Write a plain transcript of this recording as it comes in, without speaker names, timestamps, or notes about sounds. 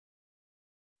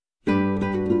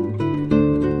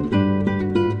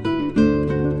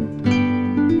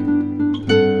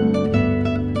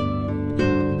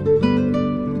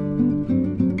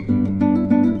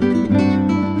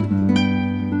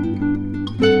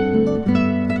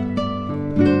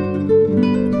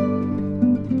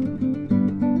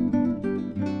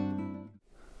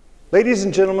Ladies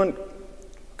and gentlemen,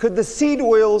 could the seed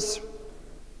oils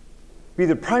be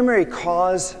the primary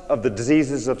cause of the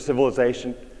diseases of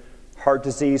civilization? Heart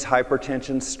disease,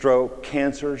 hypertension, stroke,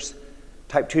 cancers,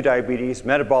 type 2 diabetes,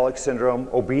 metabolic syndrome,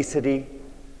 obesity,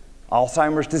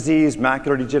 Alzheimer's disease,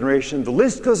 macular degeneration, the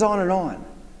list goes on and on.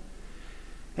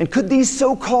 And could these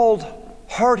so-called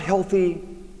heart-healthy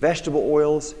vegetable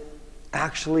oils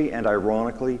actually and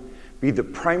ironically be the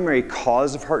primary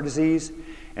cause of heart disease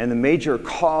and the major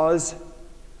cause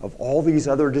of all these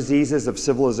other diseases of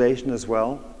civilization as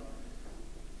well?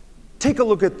 Take a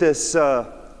look at this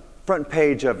front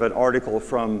page of an article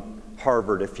from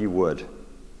Harvard, if you would.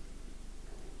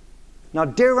 Now,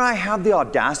 dare I have the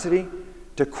audacity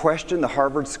to question the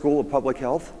Harvard School of Public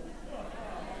Health?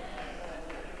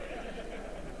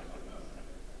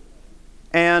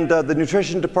 And the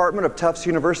Nutrition Department of Tufts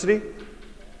University?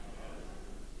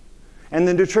 And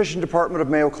the Nutrition Department of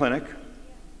Mayo Clinic?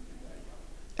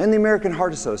 And the American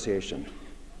Heart Association?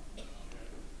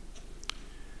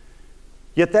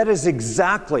 Yet that is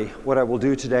exactly what I will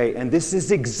do today, and this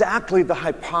is exactly the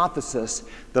hypothesis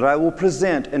that I will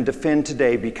present and defend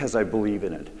today because I believe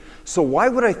in it. So why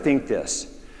would I think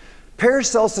this?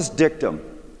 Paracelsus dictum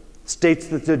states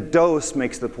that the dose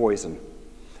makes the poison,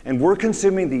 and we're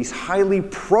consuming these highly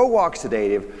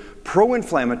pro-oxidative,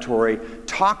 pro-inflammatory,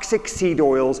 toxic seed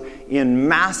oils in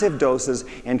massive doses,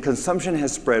 and consumption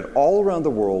has spread all around the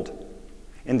world,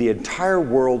 and the entire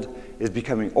world is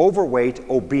becoming overweight,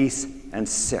 obese, and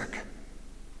sick.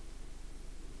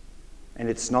 And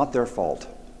it's not their fault.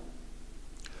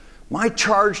 My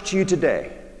charge to you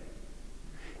today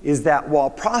is that while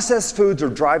processed foods are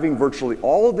driving virtually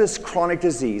all of this chronic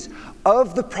disease,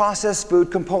 of the processed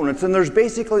food components, and there's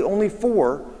basically only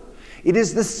 4, it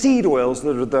is the seed oils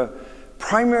that are the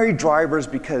primary drivers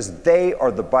because they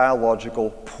are the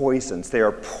biological poisons. They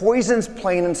are poisons,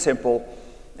 plain and simple,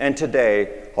 and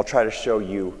today I'll try to show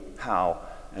you how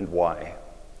and why.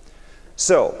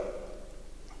 So,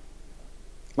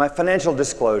 my financial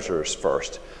disclosures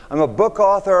first. I'm a book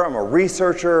author, I'm a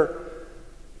researcher,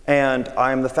 and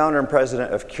I'm the founder and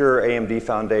president of Cure AMD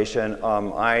Foundation.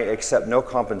 I accept no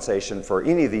compensation for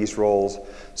any of these roles,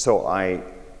 so I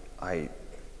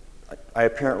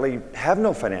apparently have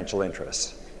no financial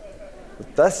interests.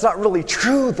 That's not really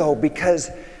true, though, because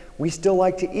we still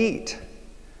like to eat.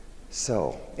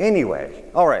 So, anyway,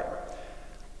 all right.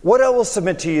 What I will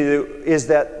submit to you is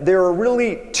that there are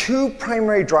really 2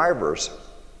 primary drivers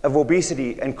of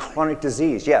obesity and chronic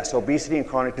disease. Yes, obesity and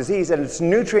chronic disease, and it's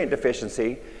nutrient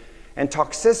deficiency and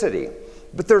toxicity.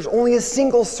 But there's only a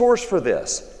single source for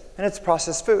this, and it's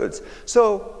processed foods.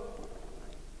 So,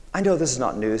 I know this is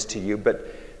not news to you,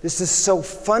 but this is so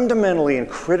fundamentally and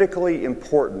critically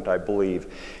important, I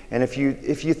believe. And if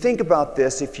you think about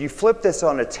this, if you flip this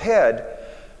on its head,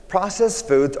 processed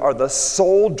foods are the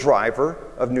sole driver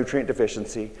of nutrient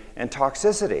deficiency and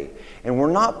toxicity. And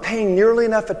we're not paying nearly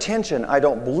enough attention, I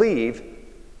don't believe,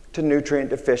 to nutrient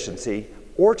deficiency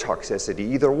or toxicity,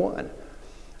 either one.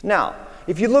 Now,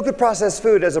 if you look at processed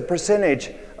food as a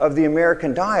percentage of the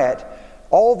American diet,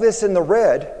 all this in the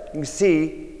red, you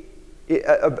see,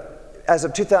 as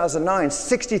of 2009,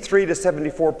 63 to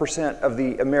 74% of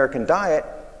the American diet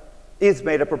is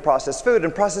made up of processed food,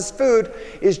 and processed food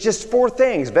is just 4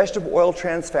 things: vegetable oil,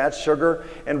 trans fats, sugar,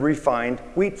 and refined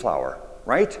wheat flour,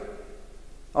 right?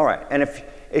 All right, and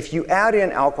if you add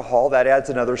in alcohol, that adds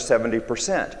another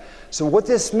 70%. So what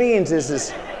this means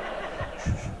is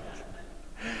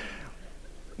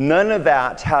none of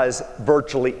that has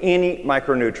virtually any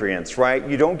micronutrients, right?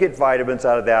 You don't get vitamins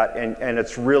out of that, and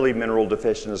it's really mineral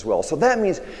deficient as well. So that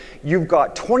means you've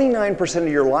got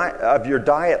 29% of your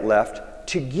diet left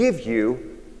to give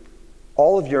you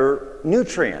all of your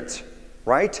nutrients,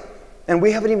 right? And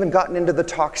we haven't even gotten into the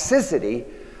toxicity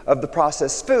of the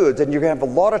processed foods, and you're going to have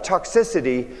a lot of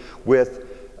toxicity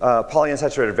with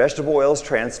polyunsaturated vegetable oils,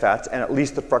 trans fats, and at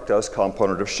least the fructose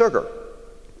component of sugar.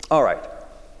 All right.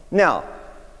 Now,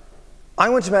 I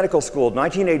went to medical school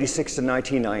 1986 to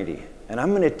 1990, and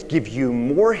I'm going to give you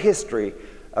more history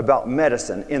about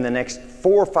medicine in the next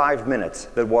 4 or 5 minutes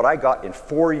than what I got in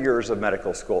 4 years of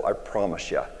medical school, I promise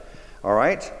you. All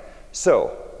right?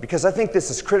 So, because I think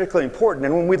this is critically important,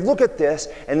 and when we look at this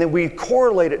and then we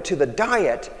correlate it to the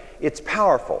diet, it's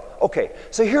powerful. Okay,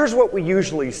 so here's what we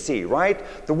usually see, right?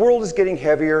 The world is getting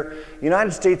heavier. The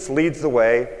United States leads the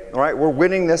way, all right? We're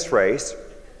winning this race.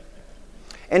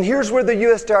 And here's where the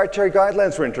U.S. dietary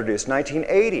guidelines were introduced,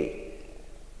 1980.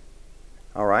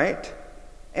 All right?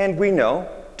 And we know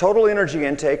total energy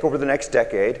intake over the next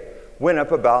decade went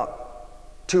up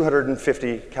about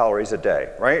 250 calories a day,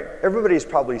 right? Everybody's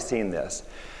probably seen this.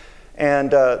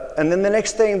 And then the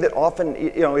next thing that often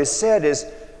is said is,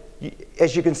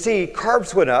 as you can see,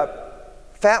 carbs went up,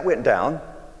 fat went down,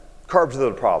 carbs are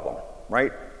the problem,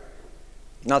 right?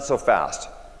 Not so fast.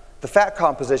 The fat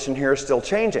composition here is still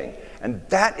changing, and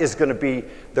that is going to be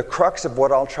the crux of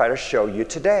what I'll try to show you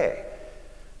today.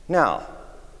 Now,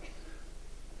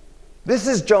 this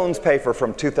is Jones' paper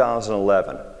from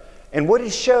 2011, and what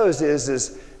it shows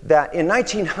is that in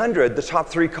 1900, the top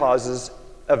 3 causes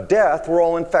of death were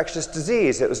all infectious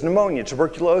disease. It was pneumonia,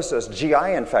 tuberculosis,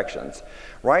 GI infections,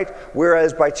 right?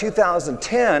 Whereas by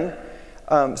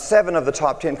 2010, 7 of the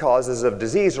top 10 causes of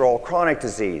disease are all chronic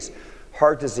disease.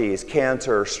 Heart disease,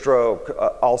 cancer, stroke,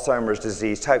 Alzheimer's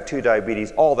disease, type 2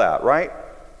 diabetes, all that, right?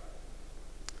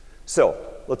 So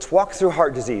let's walk through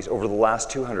heart disease over the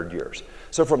last 200 years.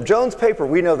 So from Jones' paper,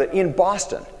 we know that in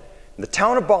Boston, in the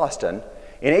town of Boston,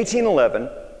 in 1811,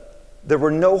 there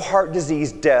were no heart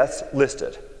disease deaths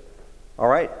listed. All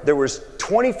right? There was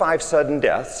 25 sudden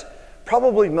deaths.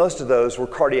 Probably most of those were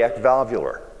cardiac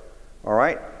valvular. All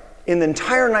right? In the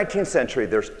entire 19th century,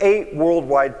 there's 8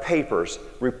 worldwide papers,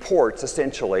 reports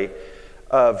essentially,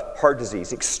 of heart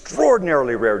disease,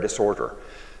 extraordinarily rare disorder.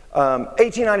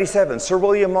 1897, Sir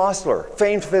William Osler,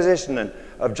 famed physician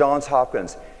of Johns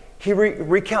Hopkins, he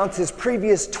recounts his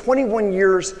previous 21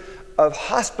 years of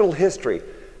hospital history,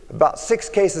 about 6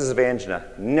 cases of angina,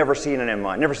 never seen an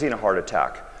MI, never seen a heart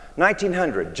attack.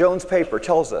 1900, Jones' paper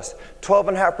tells us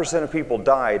 12.5% of people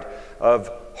died of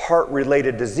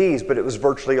heart-related disease, but it was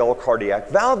virtually all cardiac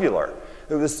valvular.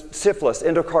 It was syphilis,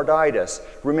 endocarditis,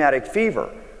 rheumatic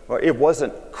fever. Well, it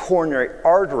wasn't coronary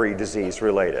artery disease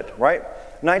related, right?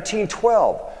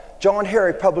 1912, John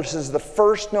Harry publishes the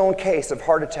first known case of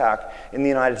heart attack in the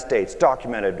United States,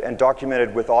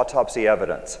 documented with autopsy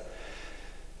evidence.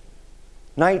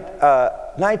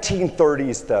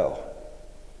 1930s, though,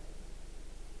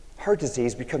 heart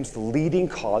disease becomes the leading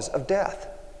cause of death.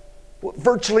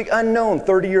 Virtually unknown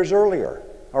 30 years earlier,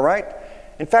 all right?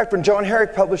 In fact, when John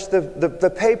Herrick published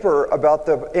the paper about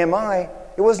the MI,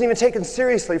 it wasn't even taken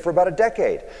seriously for about a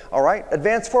decade, all right?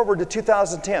 Advance forward to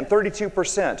 2010,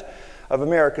 32% of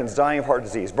Americans dying of heart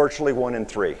disease, virtually 1 in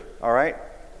 3, all right?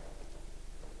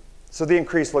 So the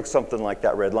increase looks something like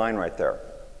that red line right there.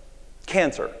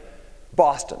 Cancer,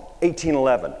 Boston,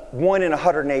 1811, 1 in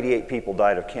 188 people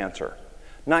died of cancer.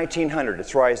 1900,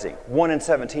 it's rising, 1 in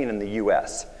 17 in the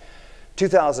US.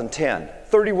 2010,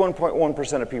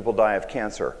 31.1% of people die of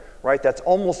cancer, right? That's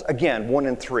almost, again, 1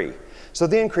 in 3. So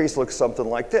the increase looks something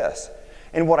like this.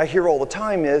 And what I hear all the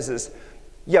time is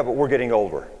yeah, but we're getting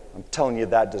older. I'm telling you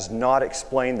that does not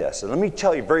explain this. And let me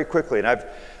tell you very quickly, and I've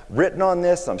written on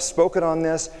this, I've spoken on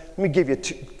this. Let me give you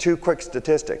two quick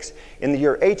statistics. In the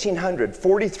year 1800,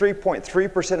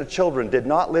 43.3% of children did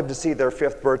not live to see their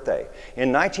 5th birthday.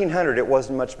 In 1900, it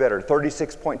wasn't much better.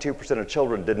 36.2% of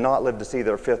children did not live to see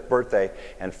their 5th birthday,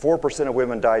 and 4% of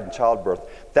women died in childbirth.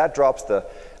 That drops the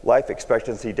life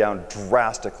expectancy down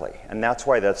drastically, and that's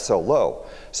why that's so low.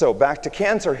 So back to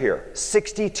cancer here,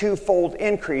 62-fold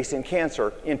increase in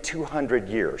cancer in 200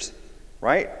 years,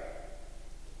 right?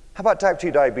 How about type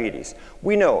 2 diabetes?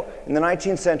 We know in the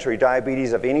 19th century,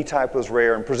 diabetes of any type was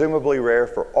rare and presumably rare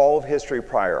for all of history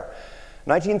prior.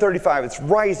 1935, it's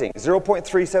rising,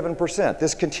 0.37%.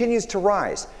 This continues to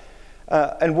rise.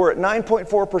 And we're at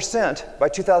 9.4% by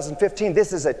 2015.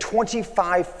 This is a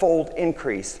 25-fold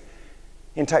increase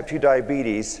in type 2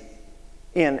 diabetes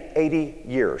in 80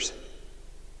 years.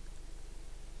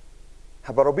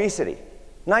 How about obesity?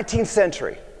 19th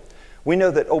century. We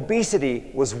know that obesity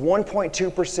was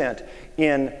 1.2%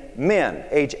 in men,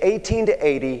 age 18 to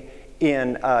 80,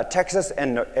 in Texas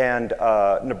and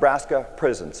Nebraska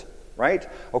prisons, right?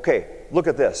 Okay, look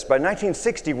at this. By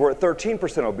 1960, we're at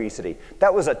 13% obesity.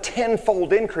 That was a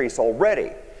 10-fold increase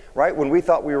already, right, when we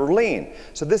thought we were lean.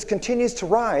 So this continues to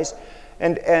rise.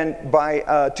 And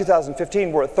by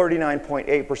 2015, we're at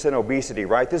 39.8% obesity,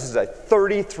 right? This is a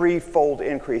 33-fold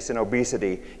increase in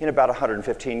obesity in about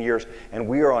 115 years, and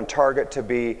we are on target to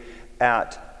be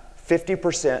at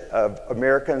 50% of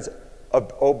Americans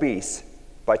obese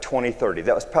by 2030.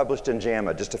 That was published in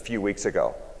JAMA just a few weeks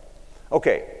ago.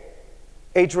 Okay,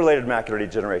 age-related macular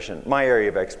degeneration, my area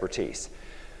of expertise.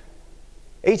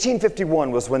 1851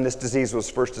 was when this disease was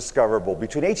first discoverable.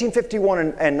 Between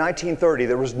 1851 and 1930,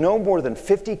 there was no more than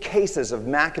 50 cases of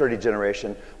macular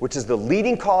degeneration, which is the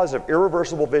leading cause of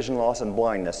irreversible vision loss and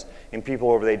blindness in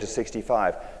people over the age of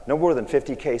 65. No more than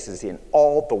 50 cases in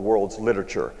all the world's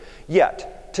literature.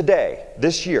 Yet, today,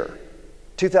 this year,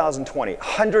 2020,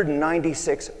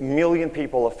 196 million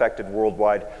people affected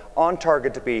worldwide, on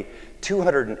target to be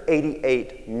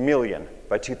 288 million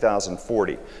by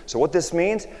 2040. So what this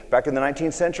means, back in the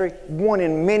 19th century, 1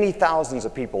 in many thousands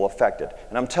of people affected.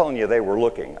 And I'm telling you, they were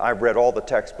looking. I've read all the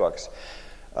textbooks.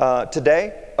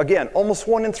 Today, again, almost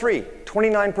 1 in 3,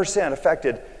 29%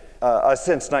 affected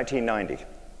since 1990.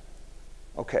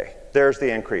 Okay, there's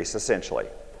the increase, essentially.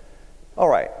 All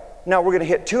right, now we're going to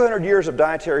hit 200 years of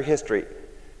dietary history,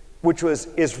 which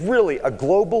is really a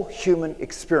global human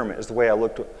experiment, is the way I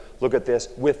look at this,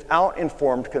 without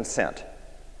informed consent,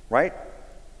 right?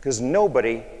 Because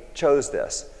nobody chose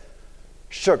this.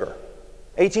 Sugar.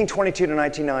 1822 to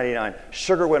 1999,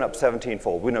 sugar went up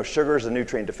 17-fold. We know sugar is a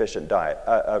nutrient-deficient diet,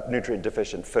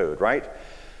 nutrient-deficient food, right?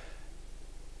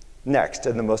 Next,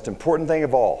 and the most important thing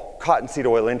of all, cottonseed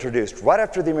oil introduced right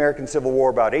after the American Civil War,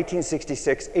 about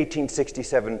 1866,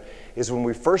 1867 is when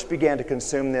we first began to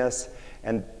consume this,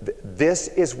 and this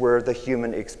is where the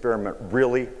human experiment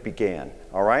really began,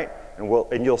 all right?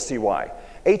 And you'll see why.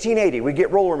 1880, we get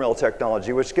roller mill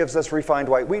technology, which gives us refined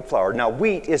white wheat flour. Now,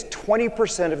 wheat is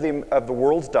 20% of the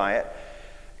world's diet.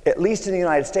 At least in the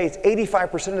United States,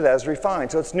 85% of that is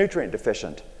refined, so it's nutrient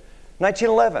deficient.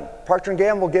 1911, Procter &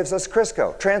 Gamble gives us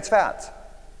Crisco, trans fats,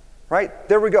 right?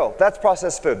 There we go. That's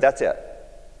processed food. That's it.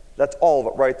 That's all of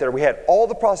it right there. We had all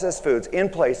the processed foods in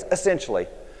place, essentially,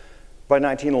 by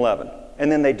 1911.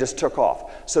 And then they just took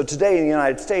off. So today in the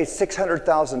United States,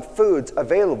 600,000 foods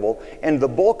available, and the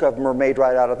bulk of them are made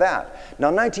right out of that.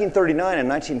 Now, 1939 and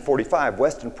 1945,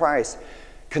 Weston Price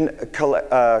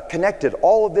connected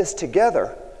all of this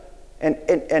together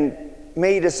and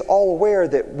made us all aware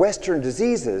that Western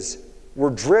diseases were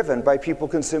driven by people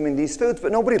consuming these foods,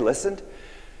 but nobody listened.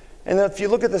 And if you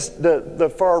look at this,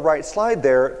 the far right slide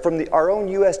there, from our own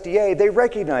USDA, they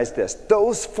recognize this.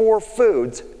 Those 4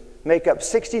 foods make up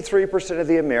 63% of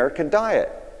the American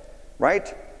diet,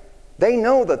 right? They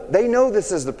know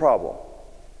this is the problem.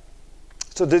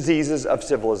 So diseases of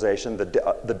civilization,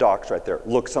 the docs right there,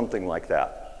 look something like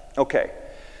that. Okay,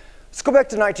 let's go back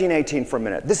to 1918 for a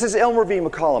minute. This is Elmer V.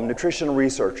 McCollum, nutritional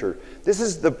researcher. This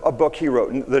is a book he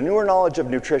wrote, The Newer Knowledge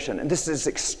of Nutrition, and this is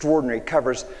extraordinary. It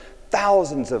covers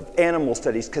thousands of animal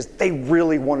studies because they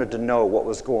really wanted to know what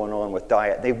was going on with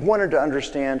diet. They wanted to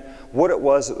understand what it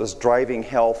was that was driving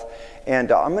health.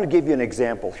 And I'm going to give you an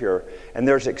example here. And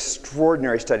there's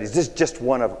extraordinary studies. This is just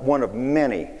one of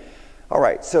many. All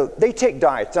right, so they take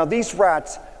diets. Now these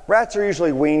rats are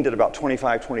usually weaned at about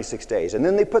 25, 26 days. And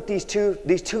then they put these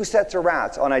two sets of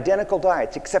rats on identical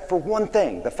diets except for one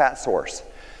thing, the fat source.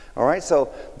 All right,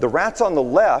 so the rats on the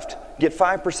left get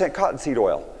 5% cottonseed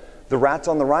oil. The rats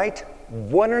on the right,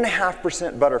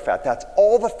 1.5% butterfat. That's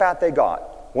all the fat they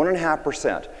got,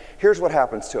 1.5%. Here's what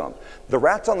happens to them. The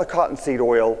rats on the cottonseed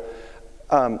oil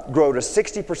grow to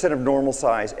 60% of normal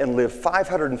size and live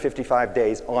 555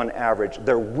 days on average.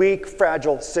 They're weak,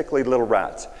 fragile, sickly little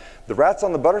rats. The rats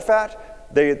on the butterfat,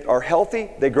 they are healthy,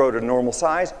 they grow to normal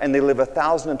size, and they live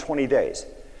 1,020 days.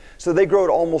 So they grow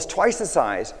to almost twice the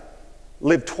size,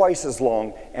 live twice as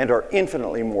long, and are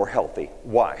infinitely more healthy.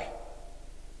 Why?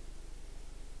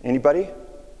 Anybody?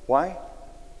 Why?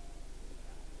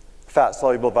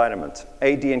 Fat-soluble vitamins,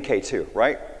 A, D, and K2,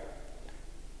 right?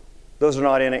 Those are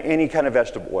not in any kind of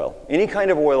vegetable oil, any kind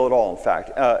of oil at all, in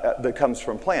fact, that comes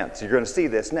from plants. You're going to see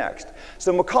this next.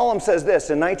 So McCollum says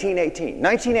this in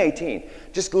 1918,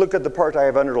 just look at the part I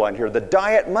have underlined here. The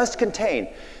diet must contain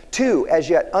 2 as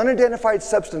yet unidentified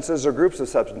substances or groups of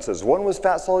substances. One was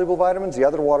fat-soluble vitamins, the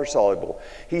other water-soluble.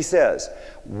 He says,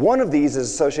 one of these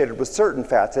is associated with certain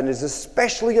fats and is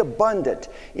especially abundant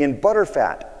in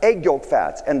butterfat, egg yolk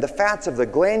fats, and the fats of the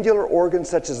glandular organs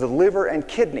such as the liver and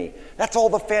kidney. That's all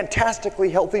the fantastically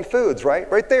healthy foods, right?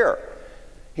 Right there.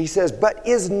 He says, but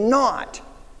is not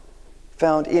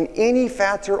found in any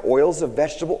fats or oils of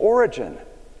vegetable origin.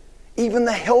 Even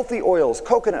the healthy oils,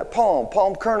 coconut,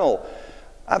 palm kernel,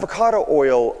 avocado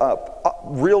oil,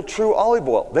 real true olive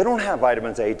oil, they don't have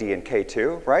vitamins A, D, and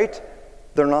K2, right?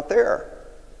 They're not there.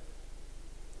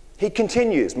 He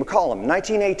continues, McCollum,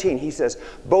 1918, he says,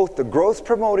 both the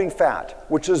growth-promoting fat,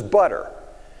 which is butter,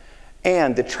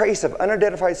 and the trace of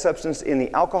unidentified substance in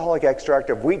the alcoholic extract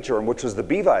of wheat germ, which was the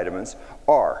B vitamins,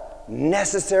 are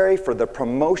necessary for the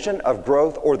promotion of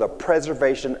growth or the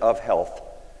preservation of health.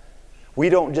 We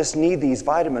don't just need these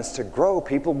vitamins to grow,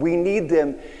 people. We need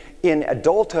them in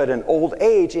adulthood and old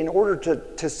age in order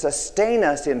to sustain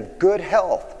us in good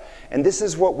health. And this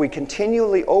is what we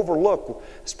continually overlook,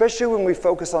 especially when we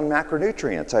focus on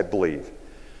macronutrients, I believe.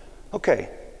 Okay,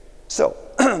 so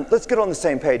let's get on the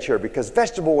same page here, because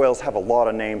vegetable oils have a lot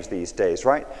of names these days,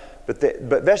 right? But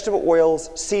vegetable oils,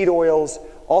 seed oils,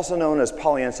 also known as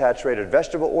polyunsaturated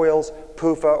vegetable oils,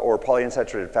 PUFA or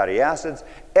polyunsaturated fatty acids,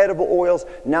 edible oils,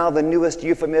 now the newest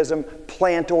euphemism,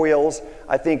 plant oils,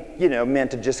 I think, you know,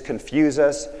 meant to just confuse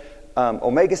us,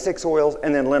 omega-6 oils,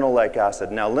 and then linoleic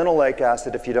acid. Now, linoleic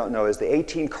acid, if you don't know, is the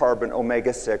 18-carbon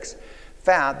omega-6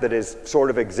 fat that is sort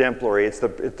of exemplary. It's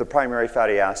the primary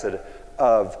fatty acid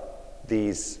of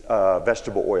these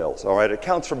vegetable oils, all right? It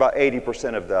accounts for about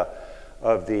 80%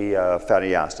 of the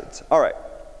fatty acids. All right.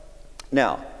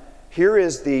 Now,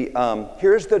 here's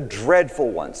the dreadful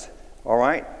ones, all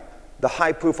right? The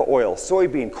high PUFA oil,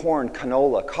 soybean, corn,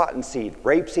 canola, cottonseed,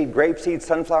 grapeseed,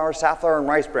 sunflower, safflower, and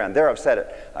rice bran. There, I've said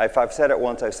it. If I've said it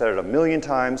once, I've said it a million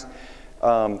times.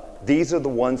 These are the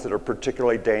ones that are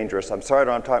particularly dangerous. I'm sorry I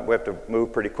don't have time. We have to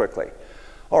move pretty quickly.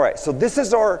 All right, so this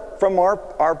is from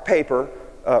our paper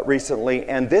recently,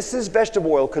 and this is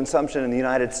vegetable oil consumption in the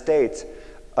United States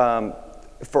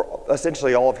for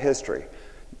essentially all of history.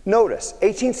 Notice,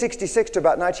 1866 to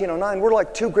about 1909, we're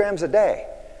like 2 grams a day.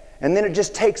 And then it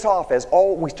just takes off as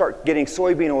we start getting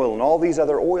soybean oil and all these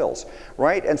other oils,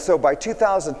 right? And so by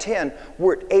 2010,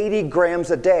 we're at 80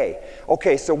 grams a day.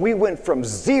 Okay, so we went from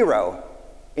 0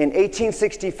 in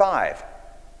 1865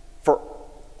 for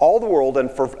all the world and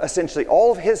for essentially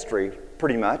all of history,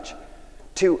 pretty much,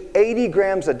 to 80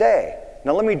 grams a day.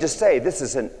 Now let me just say, this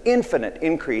is an infinite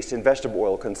increase in vegetable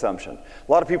oil consumption.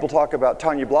 A lot of people talk about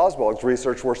Tanya Blasberg's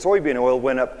research where soybean oil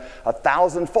went up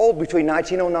 1,000-fold between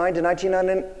 1909 to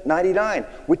 1999,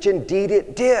 which indeed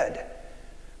it did.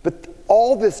 But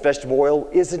all this vegetable oil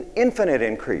is an infinite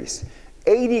increase.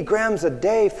 80 grams a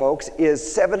day, folks,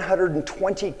 is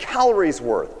 720 calories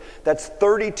worth. That's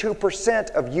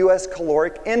 32% of US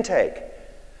caloric intake.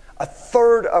 A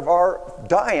third of our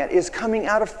diet is coming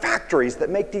out of factories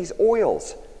that make these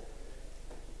oils.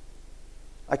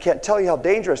 I can't tell you how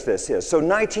dangerous this is. So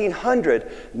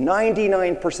 1900,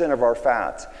 99% of our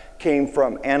fats came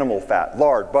from animal fat,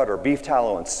 lard, butter, beef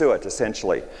tallow, and suet,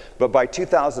 essentially. But by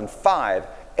 2005,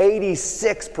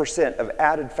 86% of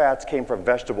added fats came from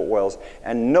vegetable oils.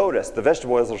 And notice, the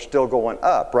vegetable oils are still going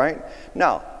up, right?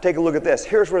 Now, take a look at this.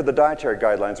 Here's where the dietary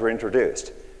guidelines were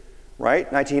introduced,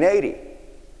 right? 1980.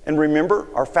 And remember,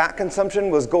 our fat consumption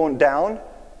was going down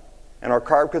and our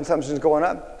carb consumption is going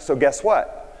up. So guess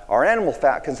what? Our animal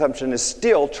fat consumption is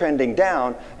still trending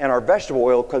down and our vegetable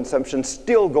oil consumption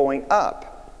still going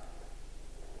up.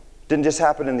 Didn't just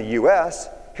happen in the US.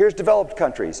 Here's developed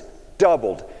countries,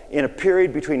 doubled in a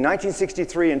period between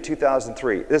 1963 and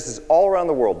 2003. This is all around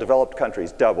the world, developed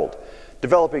countries doubled.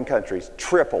 Developing countries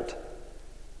tripled.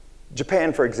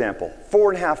 Japan, for example,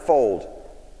 4.5-fold.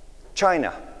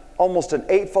 China, almost an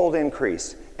 8-fold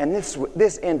increase. And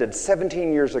this ended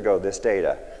 17 years ago, this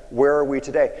data. Where are we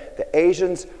today? The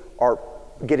Asians are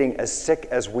getting as sick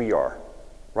as we are,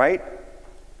 right?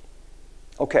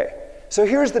 Okay, so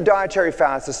here's the dietary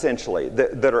fats, essentially,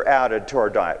 that are added to our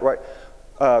diet, right?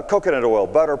 Coconut oil,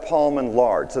 butter, palm, and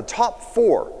lard. So the top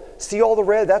 4, see all the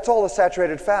red? That's all the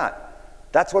saturated fat.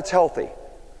 That's what's healthy.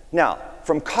 Now,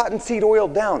 from cottonseed oil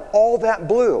down, all that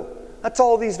blue, that's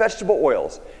all these vegetable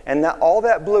oils. And all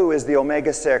that blue is the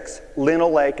omega-6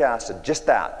 linoleic acid, just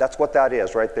that. That's what that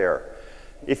is right there.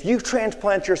 If you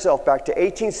transplant yourself back to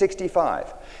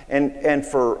 1865, and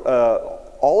for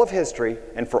all of history,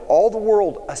 and for all the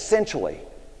world, essentially,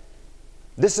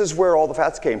 this is where all the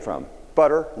fats came from.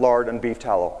 Butter, lard, and beef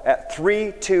tallow at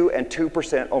 3, 2, and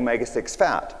 2% omega-6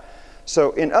 fat.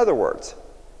 So in other words,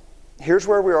 here's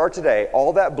where we are today,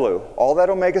 all that blue, all that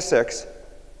omega-6,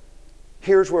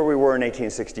 here's where we were in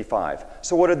 1865.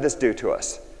 So what did this do to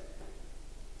us?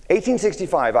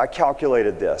 1865, I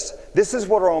calculated this. This is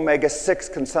what our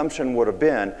omega-6 consumption would have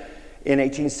been in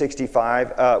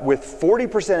 1865 with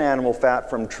 40% animal fat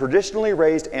from traditionally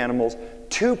raised animals,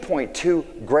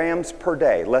 2.2 grams per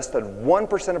day, less than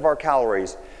 1% of our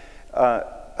calories.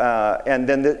 And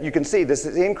then you can see this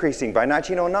is increasing. By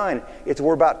 1909,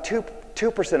 we're about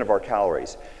 2% of our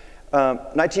calories.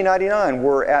 1999,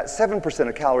 we're at 7%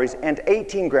 of calories and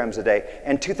 18 grams a day.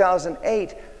 And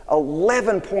 2008,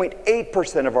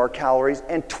 11.8% of our calories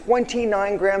and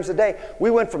 29 grams a day. We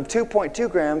went from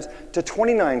 2.2 grams to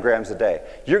 29 grams a day.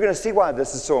 You're going to see why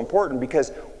this is so important,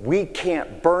 because we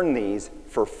can't burn these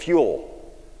for fuel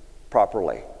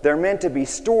properly. They're meant to be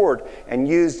stored and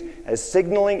used as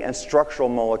signaling and structural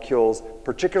molecules,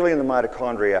 particularly in the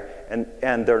mitochondria,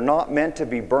 and they're not meant to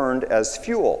be burned as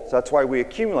fuel. So that's why we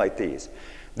accumulate these.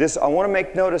 I want to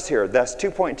make notice here, that's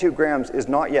 2.2 grams is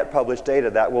not yet published data.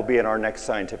 That will be in our next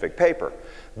scientific paper.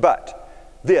 But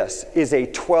This is a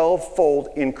 12-fold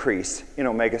increase in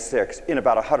omega-6 in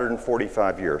about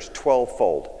 145 years,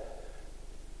 12-fold.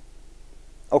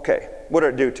 Okay, what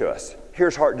did it do to us?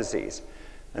 Here's heart disease.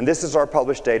 And this is our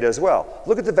published data as well.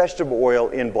 Look at the vegetable oil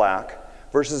in black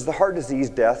versus the heart disease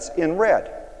deaths in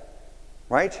red.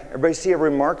 Right? Everybody see a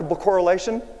remarkable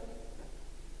correlation?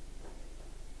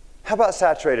 How about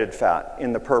saturated fat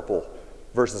in the purple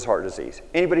versus heart disease?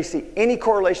 Anybody see any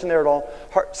correlation there at all?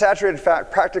 Saturated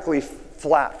fat practically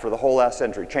flat for the whole last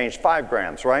century, changed 5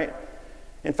 grams, right?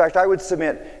 In fact, I would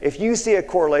submit, if you see a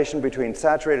correlation between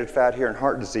saturated fat here and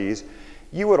heart disease,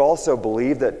 you would also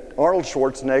believe that Arnold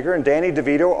Schwarzenegger and Danny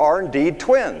DeVito are indeed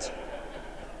twins.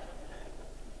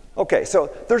 Okay,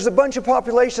 so there's a bunch of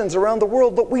populations around the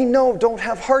world that we know don't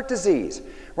have heart disease,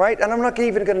 right? And I'm not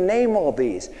even going to name all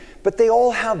these, but they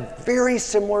all have very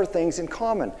similar things in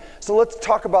common. So let's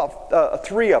talk about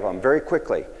 3 of them very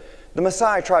quickly. The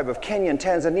Maasai tribe of Kenya and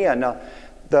Tanzania. Now,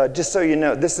 just so you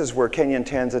know, this is where Kenya and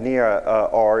Tanzania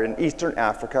are in Eastern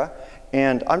Africa.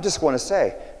 And I just want to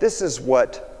say, this is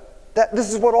what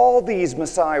all these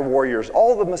Maasai warriors,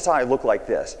 all the Maasai look like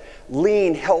this.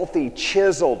 Lean, healthy,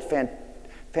 chiseled,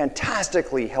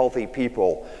 fantastically healthy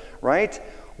people, right?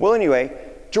 Well, anyway,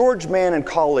 George Mann and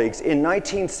colleagues in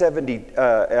 1970,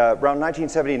 around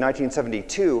 1970,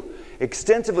 1972,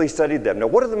 extensively studied them. Now,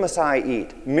 what do the Maasai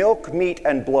eat? Milk, meat,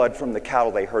 and blood from the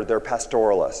cattle they herd. They're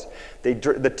pastoralists.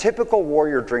 The typical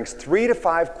warrior drinks 3 to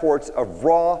 5 quarts of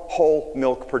raw, whole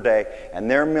milk per day,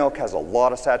 and their milk has a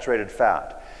lot of saturated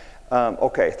fat.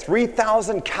 Okay,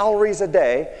 3,000 calories a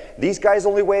day. These guys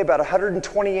only weigh about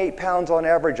 128 pounds on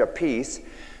average a piece.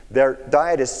 Their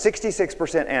diet is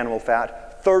 66% animal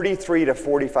fat. 33 to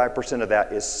 45% of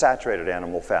that is saturated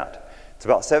animal fat. It's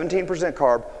about 17%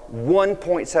 carb,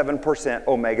 1.7%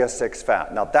 omega-6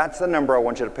 fat. Now that's the number I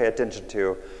want you to pay attention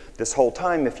to this whole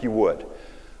time if you would.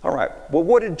 All right, well,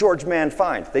 what did George Mann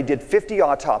find? They did 50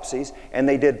 autopsies and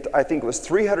they did, I think it was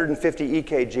 350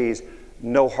 EKGs,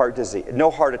 no heart disease,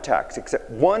 no heart attacks, except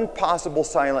 1 possible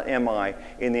silent MI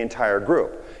in the entire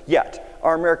group. Yet,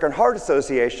 our American Heart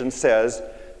Association says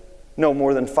no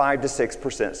more than 5 to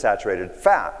 6% saturated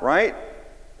fat, right?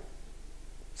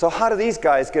 So how do these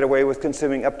guys get away with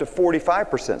consuming up to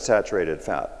 45% saturated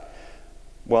fat?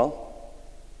 Well,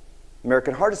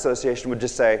 American Heart Association would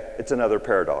just say it's another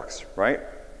paradox, right?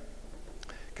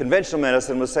 Conventional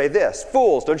medicine would say this: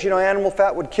 fools, don't you know animal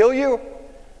fat would kill you?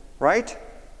 Right?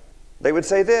 They would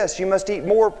say this: you must eat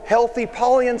more healthy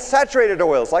polyunsaturated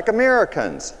oils like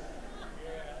Americans.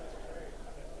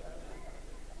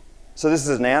 So this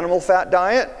is an animal fat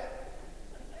diet.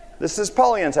 This is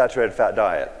polyunsaturated fat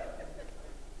diet.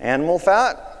 Animal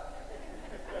fat,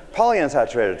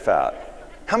 polyunsaturated fat.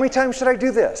 How many times should I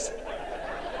do this?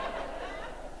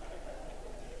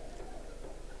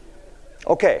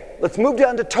 Okay, let's move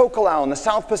down to Tokelau in the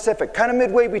South Pacific, kind of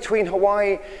midway between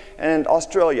Hawaii and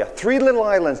Australia. 3 little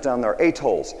islands down there,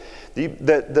 atolls.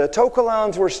 The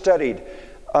Tokelauans were studied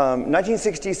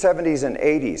 1960s, 70s, and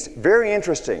 80s. Very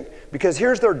interesting, because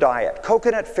here's their diet: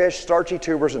 coconut, fish, starchy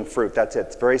tubers, and fruit. That's it.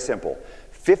 It's very simple.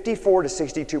 54 to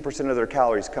 62% of their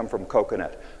calories come from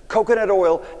coconut. Coconut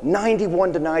oil,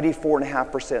 91 to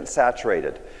 94.5%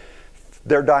 saturated.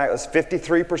 Their diet was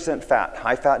 53% fat,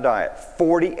 high-fat diet,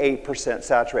 48%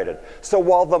 saturated. So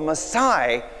while the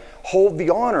Maasai hold the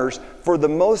honors for the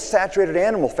most saturated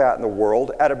animal fat in the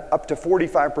world at up to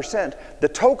 45%, the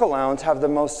Tokelauans have the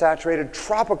most saturated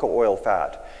tropical oil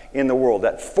fat in the world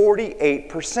at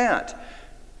 48%.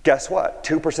 Guess what?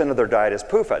 2% of their diet is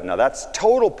PUFA. Now that's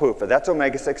total PUFA. That's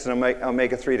omega-6 and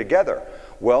omega-3 together.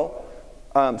 Well,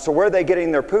 so where are they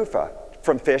getting their PUFA?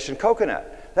 From fish and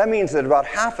coconut. That means that about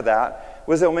half of that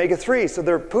was omega-3. So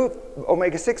their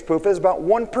omega-6 PUFA is about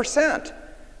 1%.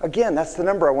 Again, that's the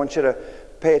number I want you to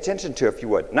pay attention to, if you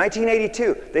would.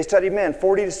 1982, they studied men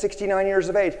 40 to 69 years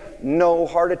of age. No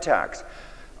heart attacks.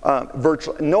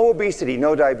 Virtually no obesity,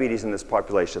 no diabetes in this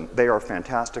population. They are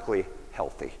fantastically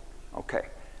healthy. Okay.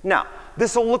 Now,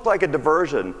 this will look like a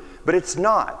diversion, but it's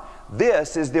not.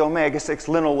 This is the omega-6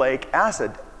 linoleic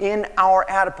acid in our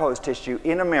adipose tissue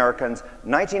in Americans,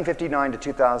 1959 to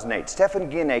 2008.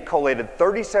 Stephan Guyenet collated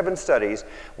 37 studies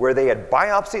where they had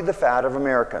biopsied the fat of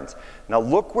Americans. Now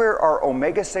look where our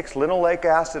omega-6 linoleic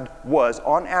acid was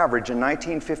on average in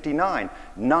 1959,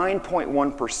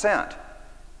 9.1%.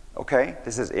 Okay,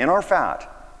 this is in our fat.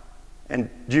 And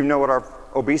do you know what our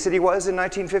obesity was in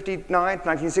 1959,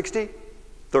 1960?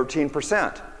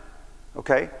 13%.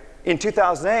 Okay? In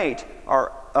 2008,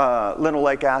 our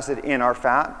linoleic acid in our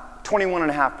fat,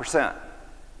 21.5%.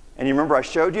 And you remember I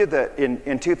showed you that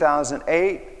in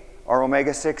 2008, our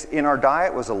omega-6 in our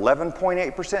diet was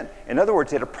 11.8%. In other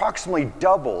words, it approximately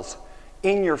doubles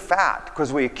in your fat,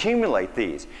 because we accumulate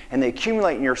these, and they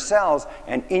accumulate in your cells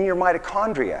and in your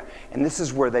mitochondria. And this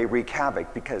is where they wreak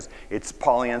havoc because it's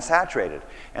polyunsaturated,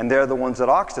 and they're the ones that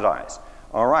oxidize.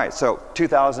 All right, so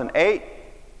 2008, you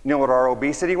know what our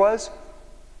obesity was?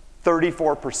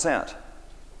 34%.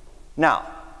 Now,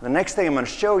 the next thing I'm going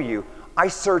to show you, I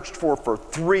searched for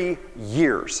 3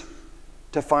 years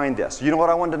to find this. You know what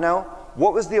I wanted to know?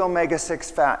 What was the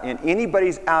omega-6 fat in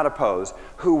anybody's adipose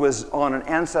who was on an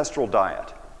ancestral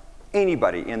diet?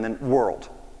 Anybody in the world.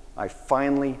 I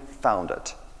finally found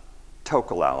it.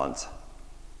 Tocopherols,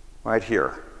 right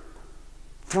here.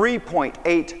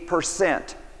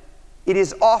 3.8%. It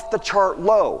is off the chart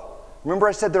low. Remember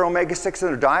I said their omega-6 in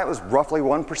their diet was roughly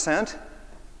 1%?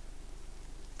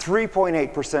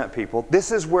 3.8%, people.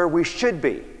 This is where we should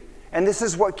be. And this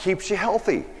is what keeps you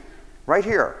healthy. Right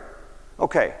here.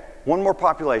 Okay, one more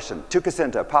population,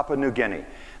 Tukasinta, Papua New Guinea.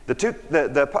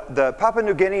 The Papua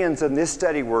New Guineans in this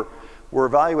study were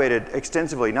evaluated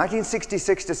extensively.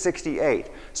 1966 to 68,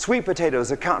 sweet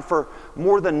potatoes account for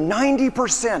more than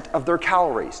 90% of their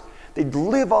calories. They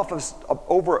live off of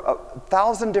over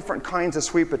 1,000 different kinds of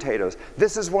sweet potatoes.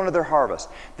 This is one of their harvests.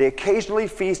 They occasionally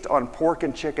feast on pork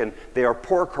and chicken. They are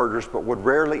pork herders, but would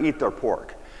rarely eat their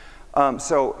pork.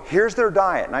 So here's their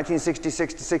diet,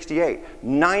 1966 to 68.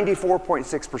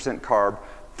 94.6% carb,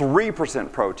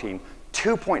 3% protein,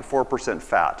 2.4%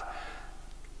 fat.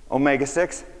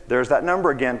 Omega-6, there's that number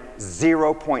again,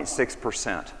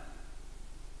 0.6%.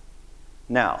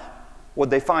 Now, what'd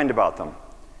they find about them?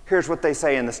 Here's what they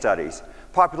say in the studies.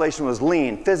 Population was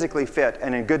lean, physically fit,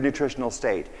 and in good nutritional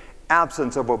state.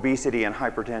 Absence of obesity and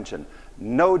hypertension.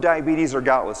 No diabetes or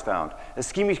gout was found.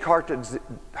 Ischemic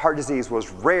heart disease was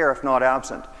rare if not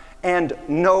absent. And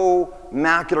no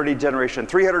macular degeneration.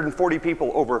 340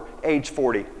 people over age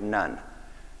 40, none.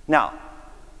 Now,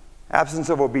 absence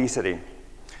of obesity.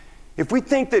 If we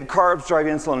think that carbs drive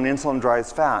insulin and insulin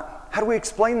drives fat, how do we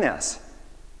explain this?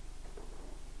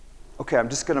 Okay, I'm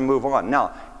just going to move on.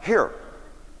 Now, here,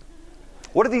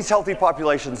 what do these healthy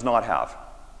populations not have?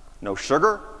 No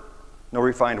sugar, no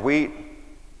refined wheat,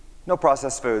 no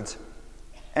processed foods,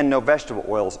 and no vegetable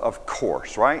oils, of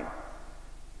course, right?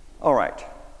 All right,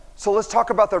 so let's talk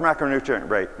about their macronutrient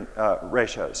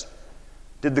ratios.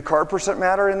 Did the carb percent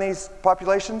matter in these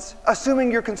populations?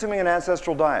 Assuming you're consuming an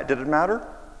ancestral diet, did it matter?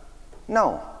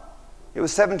 No. It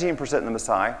was 17% in the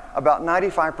Maasai, about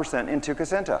 95% in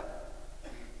Tukasinta.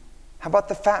 How about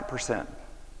the fat percent?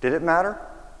 Did it matter?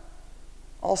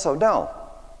 Also, no.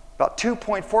 About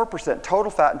 2.4%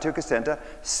 total fat in Tukasinta,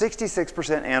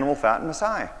 66% animal fat in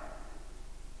Maasai.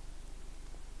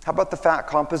 How about the fat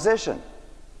composition?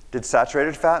 Did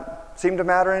saturated fat seem to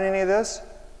matter in any of this?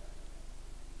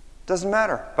 Doesn't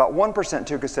matter. About 1%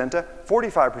 Tukasinta,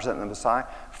 45% in the Maasai,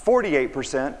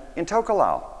 48% in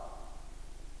Tokelau.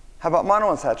 How about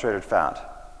monounsaturated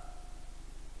fat?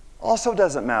 Also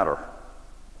doesn't matter.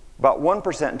 About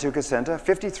 1% in Tukasinta,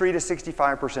 53 to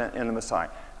 65% in the Maasai.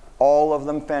 All of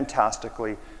them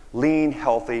fantastically lean,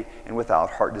 healthy, and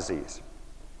without heart disease.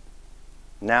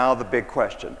 Now the big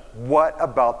question, what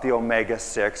about the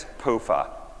omega-6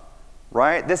 PUFA?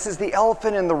 Right? This is the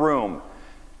elephant in the room.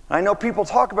 I know people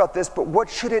talk about this, but what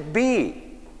should it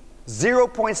be?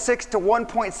 0.6 to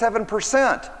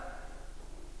 1.7%.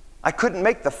 I couldn't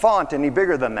make the font any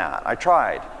bigger than that. I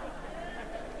tried.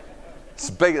 It's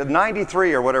big,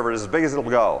 93 or whatever it is, as big as it'll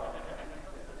go.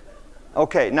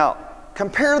 Okay, now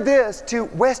compare this to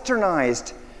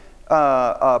westernized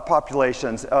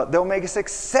populations. The omega-6,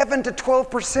 7 to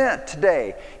 12%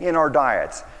 today in our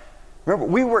diets. Remember,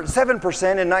 we were at 7%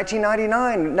 in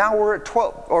 1999. Now we're at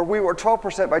 12, or we were at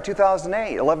 12% by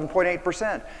 2008,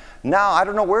 11.8%. Now I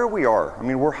don't know where we are. I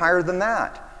mean, we're higher than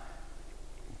that.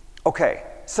 Okay,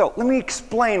 so let me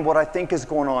explain what I think is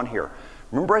going on here.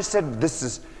 Remember I said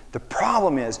the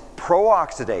problem is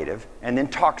pro-oxidative and then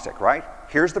toxic, right?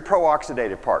 Here's the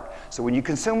pro-oxidative part. So when you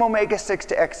consume omega-6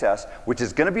 to excess, which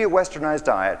is going to be a westernized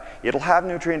diet, it'll have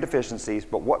nutrient deficiencies,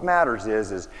 but what matters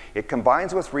is it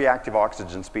combines with reactive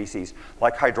oxygen species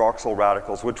like hydroxyl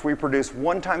radicals, which we produce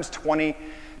 1 × 10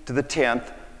 to the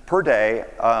 10th per day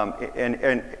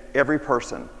in every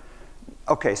person.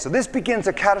 Okay, so this begins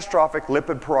a catastrophic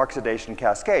lipid peroxidation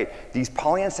cascade. These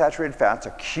polyunsaturated fats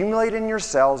accumulate in your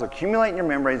cells, accumulate in your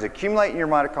membranes, accumulate in your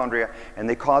mitochondria, and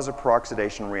they cause a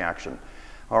peroxidation reaction.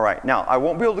 All right, now I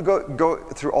won't be able to go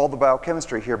through all the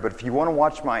biochemistry here, but if you want to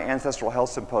watch my Ancestral Health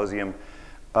Symposium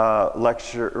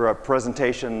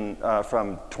presentation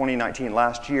from 2019,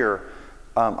 last year,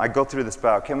 I go through this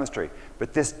biochemistry.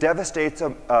 But this devastates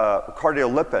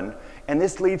cardiolipin, and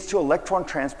this leads to electron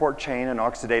transport chain and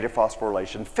oxidative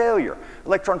phosphorylation failure.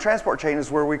 Electron transport chain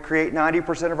is where we create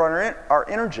 90% of our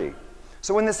energy.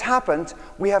 So when this happens,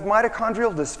 we have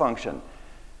mitochondrial dysfunction.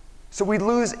 So we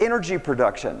lose energy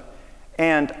production.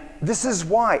 And this is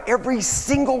why every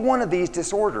single one of these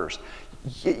disorders,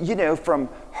 you know, from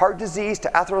heart disease to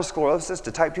atherosclerosis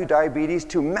to type 2 diabetes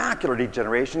to macular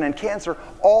degeneration and cancer,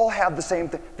 all have the same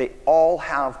thing. They all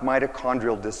have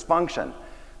mitochondrial dysfunction.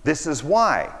 This is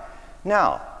why.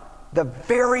 Now, the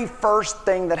very first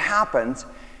thing that happens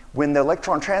when the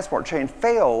electron transport chain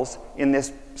fails in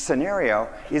this scenario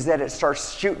is that it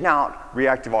starts shooting out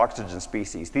reactive oxygen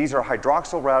species. These are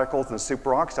hydroxyl radicals and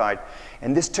superoxide,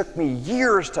 and this took me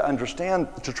years to understand,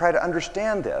 to try to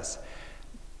understand this.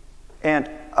 And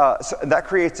so that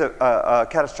creates a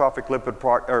catastrophic lipid,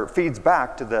 or feeds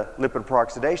back to the lipid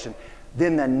peroxidation.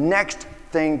 Then the next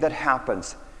thing that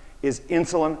happens is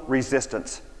insulin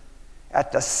resistance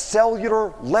at the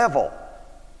cellular level.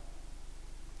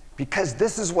 Because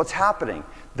this is what's happening.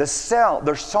 The cell,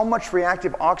 there's so much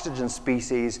reactive oxygen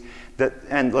species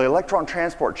and the electron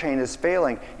transport chain is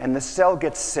failing, and the cell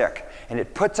gets sick. And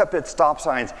it puts up its stop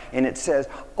signs and it says,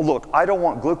 look, I don't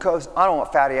want glucose, I don't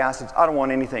want fatty acids, I don't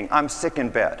want anything. I'm sick in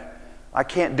bed. I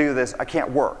can't do this, I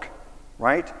can't work,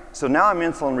 right? So now I'm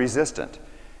insulin resistant.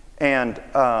 And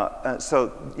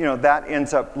so, you know, that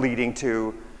ends up leading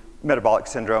to metabolic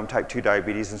syndrome, type 2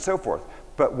 diabetes, and so forth.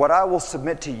 But what I will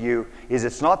submit to you is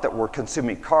it's not that we're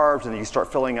consuming carbs and you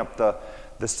start filling up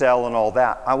the cell and all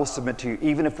that. I will submit to you,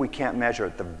 even if we can't measure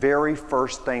it, the very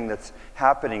first thing that's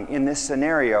happening in this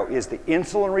scenario is the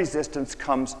insulin resistance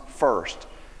comes first.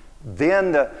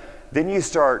 Then you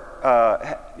start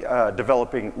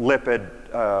developing lipid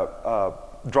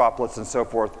droplets and so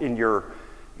forth in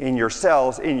your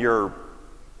cells, in your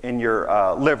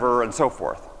liver and so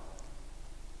forth.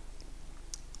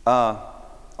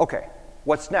 Okay.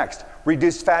 What's next?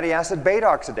 Reduced fatty acid beta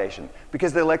oxidation,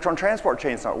 because the electron transport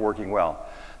chain is not working well.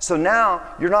 So now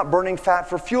you're not burning fat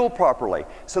for fuel properly.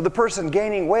 So the person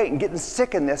gaining weight and getting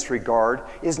sick in this regard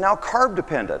is now carb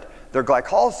dependent. Their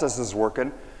glycolysis is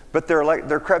working, but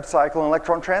their Krebs cycle and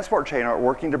electron transport chain aren't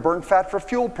working to burn fat for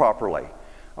fuel properly.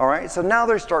 All right, so now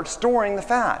they start storing the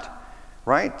fat,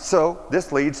 right? So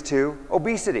this leads to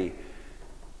obesity.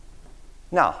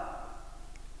 Now,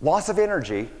 loss of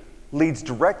energy leads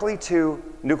directly to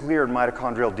nuclear and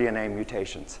mitochondrial DNA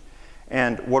mutations.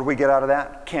 And what do we get out of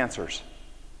that? Cancers.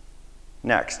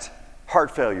 Next,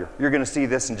 heart failure. You're going to see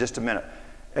this in just a minute.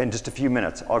 In just a few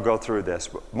minutes, I'll go through this.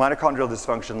 Mitochondrial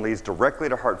dysfunction leads directly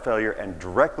to heart failure and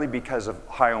directly because of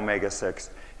high omega-6,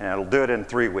 and it'll do it in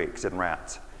 3 weeks in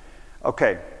rats.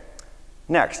 Okay,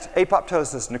 next,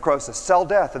 apoptosis, necrosis, cell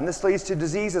death, and this leads to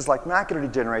diseases like macular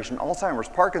degeneration, Alzheimer's,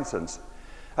 Parkinson's.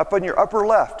 Up on your upper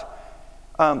left,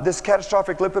 this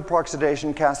catastrophic lipid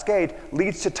peroxidation cascade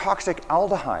leads to toxic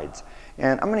aldehydes.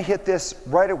 And I'm going to hit this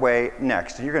right away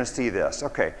next, and you're going to see this.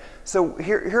 Okay, so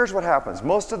here's what happens.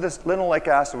 Most of this linoleic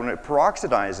acid, when it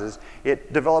peroxidizes,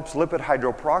 it develops lipid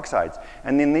hydroperoxides.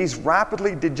 And then these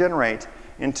rapidly degenerate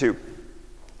into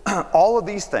all of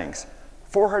these things.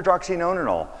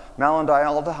 4-hydroxynonenal,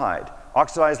 malondialdehyde,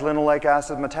 oxidized linoleic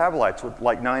acid metabolites with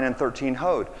like 9 and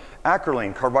 13-hode,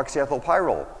 acrolein,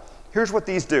 carboxyethylpyrrole. Here's what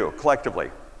these do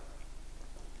collectively.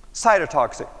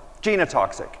 Cytotoxic,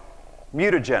 genotoxic,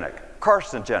 mutagenic,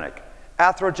 carcinogenic,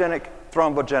 atherogenic,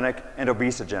 thrombogenic, and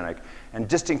obesogenic. And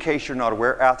just in case you're not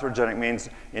aware, atherogenic means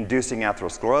inducing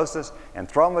atherosclerosis, and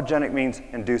thrombogenic means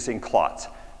inducing clots.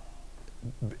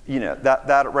 You know,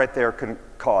 that right there can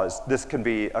cause, this can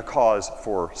be a cause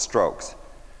for strokes.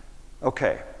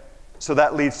 Okay, so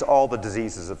that leads to all the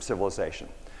diseases of civilization.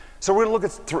 So we're going to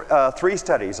look at 3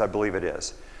 studies, I believe it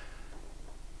is.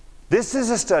 This is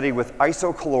a study with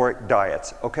isocaloric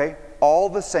diets, okay? All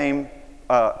the same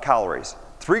calories.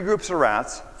 3 groups of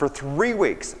rats for 3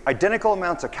 weeks, identical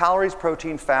amounts of calories,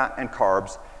 protein, fat, and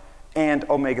carbs, and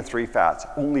omega-3 fats.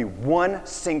 Only one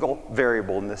single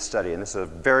variable in this study, and this is a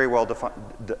very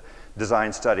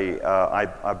well-designed study,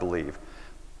 I believe.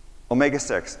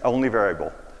 Omega-6, only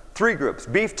variable. 3 groups,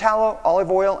 beef tallow,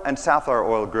 olive oil, and safflower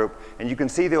oil group, and you can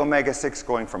see the omega-6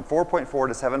 going from 4.4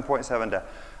 to 7.7 to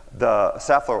the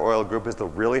safflower oil group is the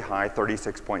really high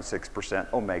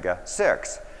 36.6%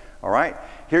 omega-6. All right,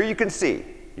 here you can see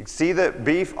the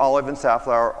beef, olive, and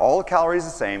safflower, all the calories the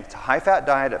same. It's a high-fat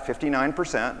diet at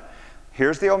 59%.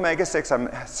 Here's the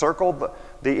omega-6. I circled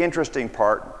the interesting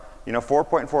part, you know,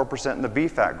 4.4% in the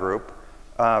beef fat group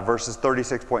versus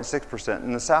 36.6%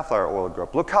 in the safflower oil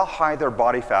group. Look how high their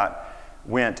body fat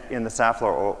went in the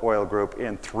safflower oil group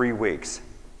in 3 weeks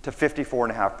to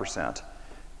 54.5%.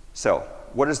 So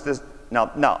what does this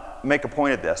now make a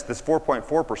point of this. This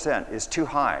 4.4% is too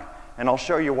high, and I'll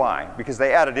show you why. Because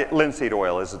they added linseed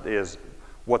oil is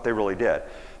what they really did.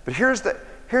 But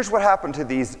here's what happened to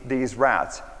these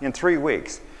rats in 3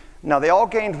 weeks. Now they all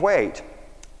gained weight,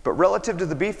 but relative to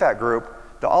the beef fat group,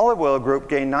 the olive oil group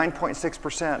gained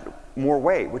 9.6% more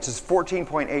weight, which is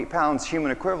 14.8 pounds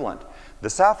human equivalent. The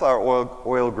safflower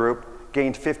oil group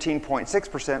gained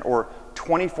 15.6%, or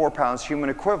 24 pounds human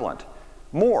equivalent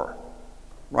more,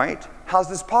 right? How's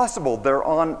this possible? They're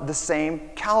on the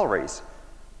same calories.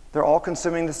 They're all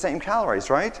consuming the same calories,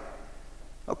 right?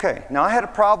 Okay, now I had a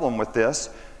problem with this,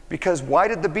 because why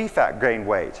did the beef fat gain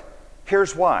weight?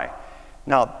 Here's why.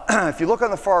 Now, if you look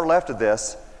on the far left of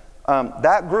this,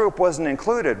 that group wasn't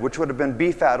included, which would have been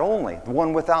beef fat only, the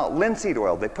one without linseed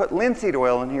oil. They put linseed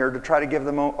oil in here to try to give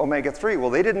them omega-3. Well,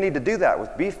 they didn't need to do that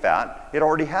with beef fat. It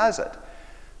already has it.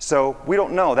 So we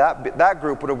don't know. That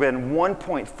group would have been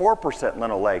 1.4%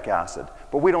 linoleic acid,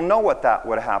 but we don't know what that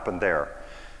would have happened there.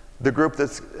 The group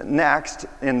that's next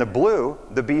in the blue,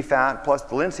 the beef fat plus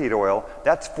the linseed oil,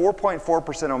 that's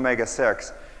 4.4%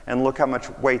 omega-6, and look how much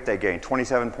weight they gained,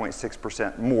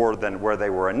 27.6% more than where they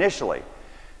were initially.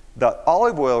 The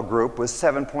olive oil group was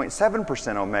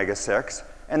 7.7% omega-6,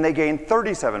 and they gained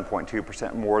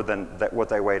 37.2% more than what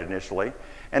they weighed initially.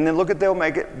 And then look at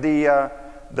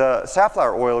the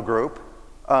safflower oil group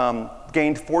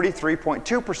gained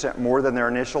 43.2% more than their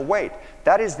initial weight.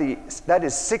 That is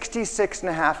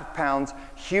 66.5 pounds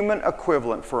human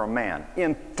equivalent for a man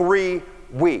in 3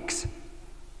 weeks.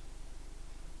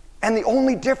 And the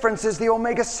only difference is the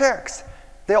omega-6.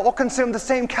 They all consume the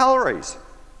same calories.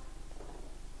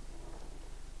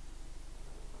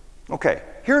 Okay,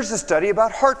 here's a study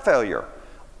about heart failure.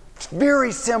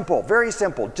 Very simple,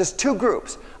 just 2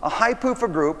 groups. A high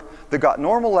PUFA group that got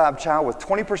normal lab chow with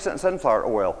 20% sunflower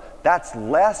oil. That's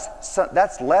less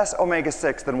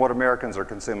omega-6 than what Americans are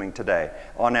consuming today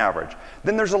on average.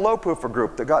 Then there's a low PUFA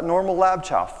group that got normal lab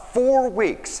chow. 4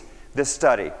 weeks, this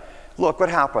study. Look what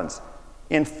happens.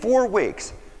 In 4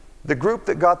 weeks, the group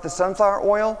that got the sunflower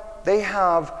oil, they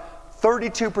have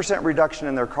 32% reduction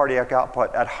in their cardiac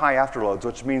output at high afterloads,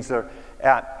 which means they're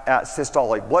at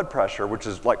systolic blood pressure, which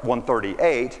is like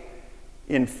 138.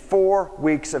 In 4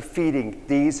 weeks of feeding,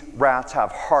 these rats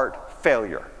have heart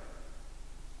failure.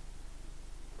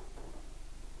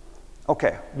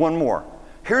 Okay, one more.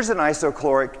 Here's an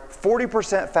isocaloric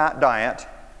 40% fat diet,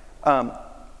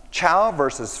 chow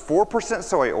versus 4%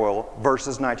 soy oil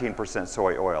versus 19%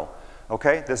 soy oil.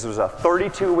 Okay, this was a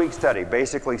 32-week study,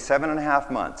 basically 7.5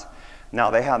 months. Now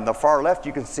they had on the far left,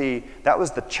 you can see that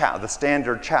was the chow, the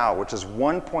standard chow, which is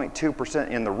 1.2%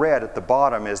 in the red. At the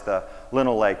bottom is the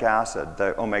linoleic acid,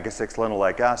 the omega-6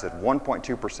 linoleic acid,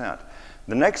 1.2%.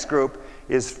 The next group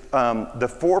is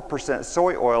the 4%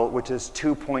 soy oil, which is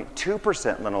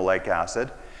 2.2% linoleic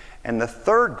acid. And the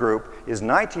third group is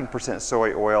 19%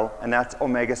 soy oil, and that's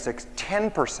omega-6,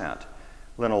 10%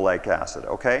 linoleic acid,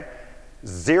 okay?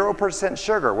 0%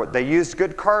 sugar. What they used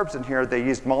good carbs in here. They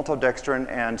used maltodextrin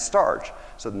and starch.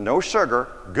 So no sugar.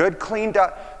 Good, clean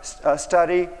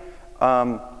study.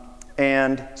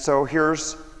 And so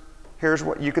here's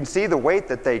what you can see the weight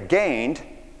that they gained.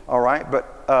 All right,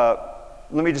 but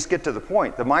let me just get to the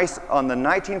point. The mice on the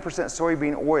 19%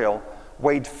 soybean oil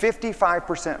weighed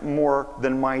 55% more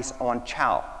than mice on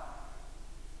chow.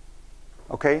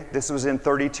 Okay, this was in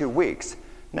 32 weeks.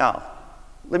 Now,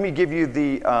 let me give you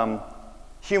the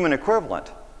human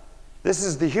equivalent. This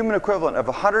is the human equivalent of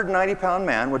a 190-pound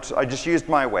man, which I just used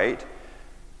my weight,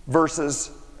 versus,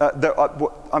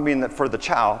 for the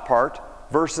chow part,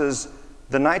 versus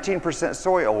the 19%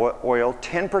 soy oil,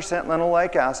 10%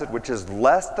 linoleic acid, which is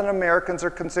less than Americans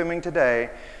are consuming today.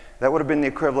 That would have been the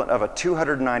equivalent of a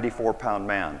 294-pound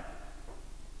man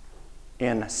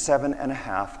in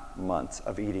 7.5 months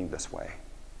of eating this way.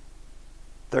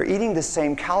 They're eating the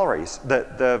same calories,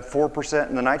 the 4%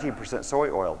 and the 19%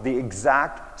 soy oil, the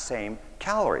exact same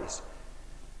calories.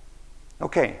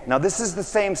 Okay, now this is the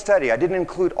same study. I didn't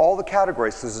include all the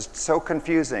categories because it's so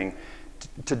confusing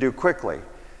to do quickly.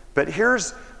 But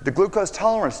here's the glucose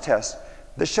tolerance test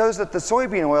that shows that the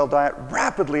soybean oil diet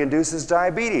rapidly induces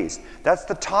diabetes. That's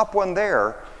the top one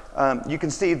there. You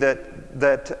can see that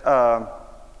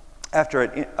after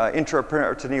an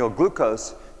intraperitoneal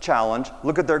glucose challenge,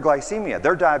 look at their glycemia.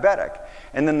 They're diabetic.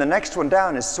 And then the next one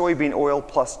down is soybean oil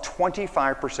plus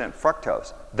 25%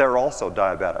 fructose. They're also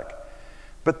diabetic.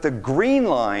 But the green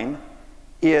line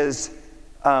is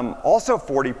also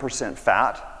 40%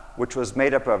 fat, which was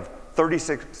made up of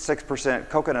 36%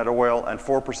 coconut oil and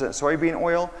 4% soybean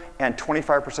oil and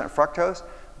 25% fructose.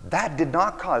 That did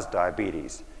not cause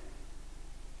diabetes.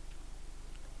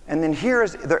 And then here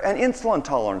is an insulin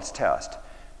tolerance test.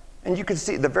 And you can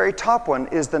see the very top one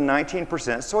is the 19%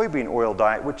 soybean oil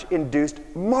diet, which induced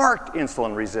marked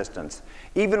insulin resistance,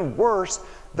 even worse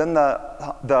than the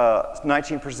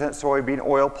 19% soybean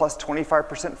oil plus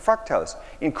 25% fructose.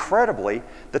 Incredibly,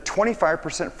 the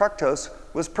 25% fructose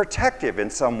was protective in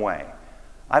some way.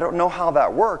 I don't know how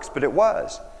that works, but it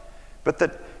was.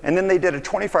 And then they did a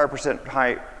 25%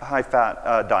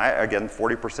 high-fat diet, again,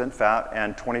 40% fat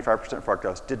and 25%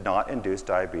 fructose, did not induce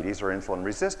diabetes or insulin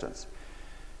resistance.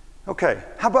 Okay,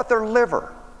 how about their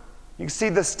liver? You can see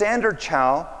the standard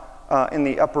chow in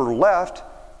the upper left,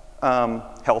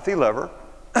 healthy liver,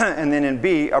 and then in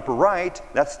B, upper right,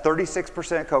 that's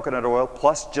 36% coconut oil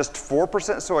plus just 4%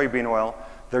 soybean oil,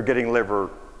 they're getting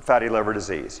fatty liver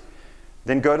disease.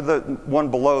 Then go to the one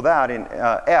below that in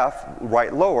F,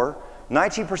 right lower,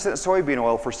 19% soybean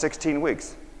oil for 16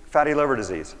 weeks, fatty liver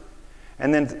disease.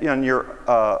 And then in your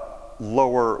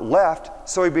lower left,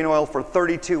 soybean oil for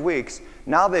 32 weeks.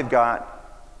 Now they've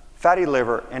got fatty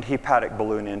liver and hepatic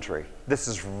balloon injury. This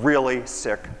is really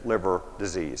sick liver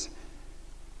disease.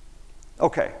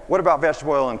 Okay, what about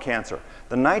vegetable oil and cancer?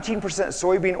 The 19%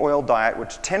 soybean oil diet,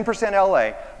 which 10%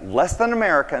 LA, less than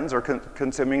Americans are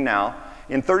consuming now,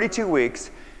 in 32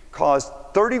 weeks, caused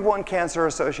 31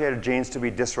 cancer-associated genes to be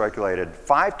dysregulated,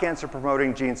 5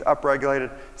 cancer-promoting genes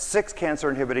upregulated, 6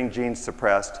 cancer-inhibiting genes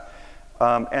suppressed.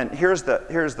 And here's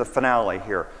the finale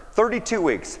here. 32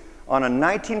 weeks on a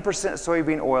 19%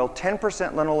 soybean oil, 10%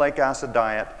 linoleic acid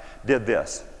diet did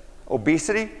this.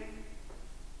 Obesity,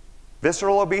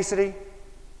 visceral obesity,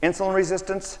 insulin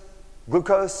resistance,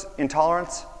 glucose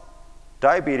intolerance,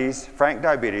 diabetes, frank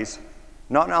diabetes,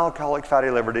 non-alcoholic fatty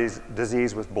liver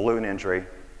disease with balloon injury,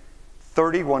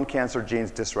 31 cancer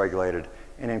genes dysregulated,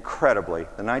 and incredibly,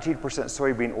 the 19%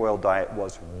 soybean oil diet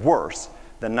was worse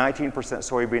than 19%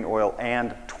 soybean oil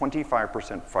and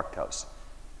 25% fructose.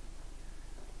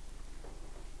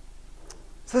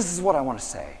 So this is what I want to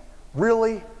say.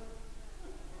 Really?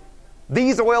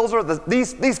 These oils are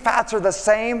these fats are the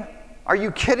same? Are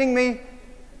you kidding me?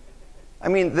 I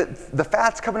mean, the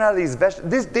fats coming out of these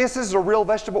this is a real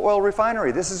vegetable oil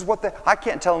refinery. This is what I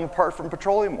can't tell them apart from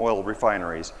petroleum oil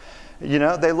refineries. You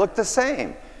know, they look the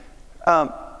same.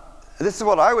 This is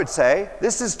what I would say.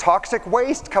 This is toxic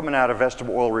waste coming out of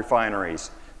vegetable oil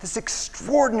refineries. This is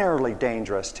extraordinarily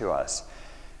dangerous to us.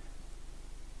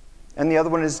 And the other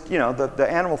one is, you know, the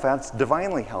animal fat's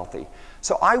divinely healthy.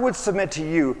 So I would submit to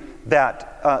you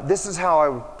that this is how I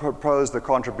would propose the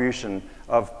contribution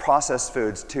of processed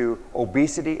foods to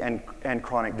obesity and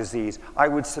chronic disease. I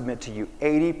would submit to you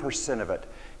 80% of it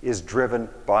is driven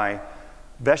by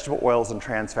vegetable oils and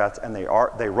trans fats, and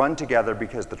they run together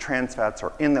because the trans fats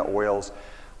are in the oils.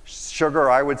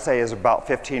 Sugar, I would say, is about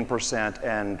 15%,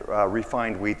 and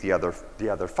refined wheat, the other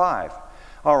 5%.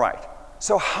 All right.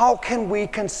 So how can we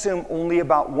consume only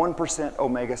about 1%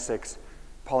 omega-6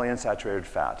 polyunsaturated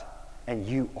fat? And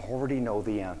you already know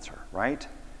the answer, right?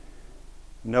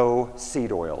 No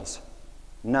seed oils,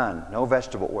 none, no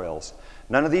vegetable oils,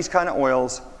 none of these kind of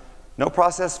oils, no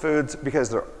processed foods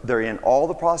because they're in all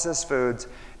the processed foods,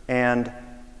 and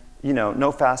you know,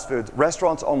 no fast foods.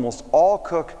 Restaurants almost all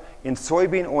cook in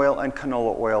soybean oil and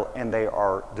canola oil, and they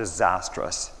are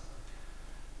disastrous.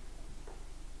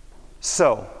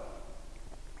 So,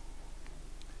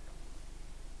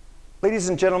 ladies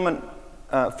and gentlemen,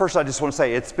 first I just want to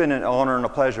say it's been an honor and a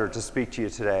pleasure to speak to you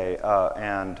today,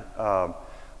 I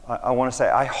want to say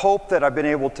I hope that I've been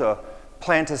able to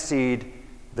plant a seed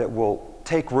that will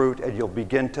take root and you'll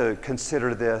begin to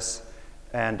consider this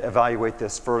and evaluate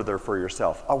this further for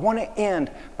yourself. I want to end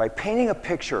by painting a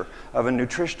picture of a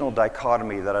nutritional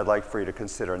dichotomy that I'd like for you to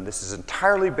consider, and this is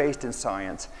entirely based in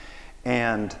science.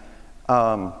 And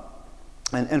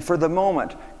for the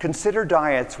moment, consider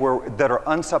diets that are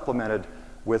unsupplemented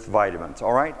with vitamins,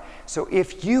 all right? So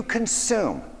if you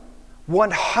consume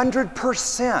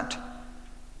 100%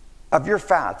 of your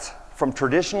fats from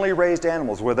traditionally raised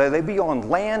animals, whether they be on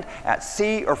land, at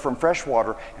sea, or from fresh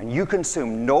water, and you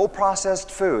consume no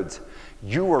processed foods,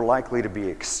 you are likely to be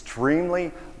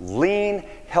extremely lean,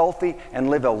 healthy, and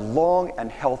live a long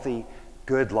and healthy,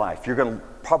 good life. You're going to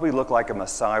probably look like a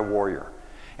Maasai warrior.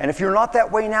 And if you're not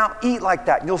that way now, eat like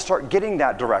that. You'll start getting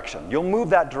that direction. You'll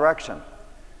move that direction.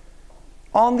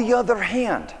 On the other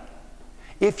hand,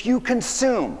 if you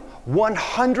consume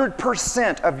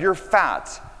 100% of your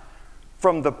fats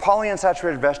from the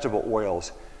polyunsaturated vegetable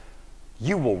oils,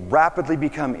 you will rapidly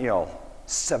become ill,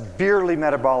 severely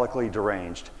metabolically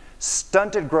deranged,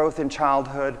 stunted growth in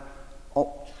childhood,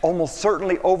 almost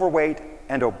certainly overweight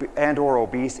and or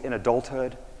obese in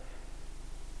adulthood,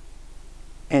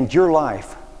 and your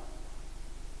life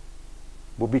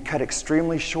will be cut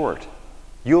extremely short.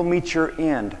 You'll meet your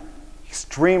end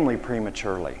extremely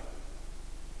prematurely.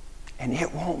 And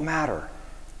it won't matter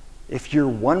if you're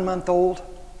 1 month old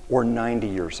or 90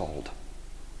 years old.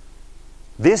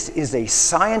 This is a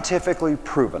scientifically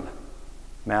proven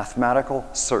mathematical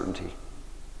certainty,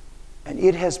 and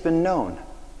it has been known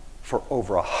for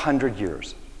over 100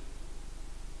 years.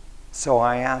 So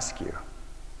I ask you,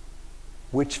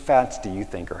 which fats do you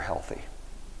think are healthy?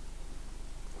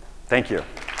 Thank you.